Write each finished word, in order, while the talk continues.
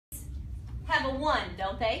have a 1,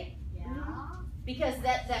 don't they? Yeah. Because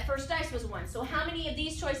that first dice was a 1. So how many of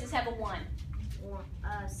these choices have a 1?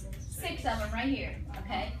 6. 6 of them right here,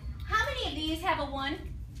 okay? How many of these have a 1?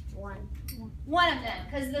 1. 1 of them,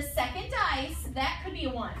 because the second dice, that could be a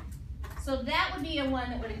 1. So that would be a 1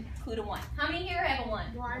 that would include a 1. How many here have a 1?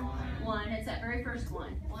 1. It's that very first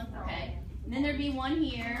one. Okay. And then there'd be 1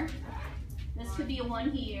 here. This could be a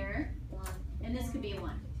 1 here. And this could be a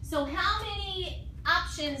 1. So how many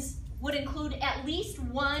options would include at least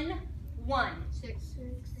 1 1? 6.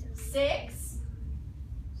 6,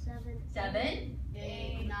 7,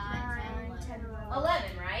 8, 9, 10,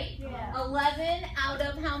 11, right? Yeah. 11 out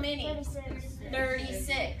of how many? 36.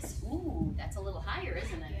 36. Ooh, that's a little higher,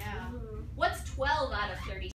 isn't it? Yeah. What's 12 out of 36?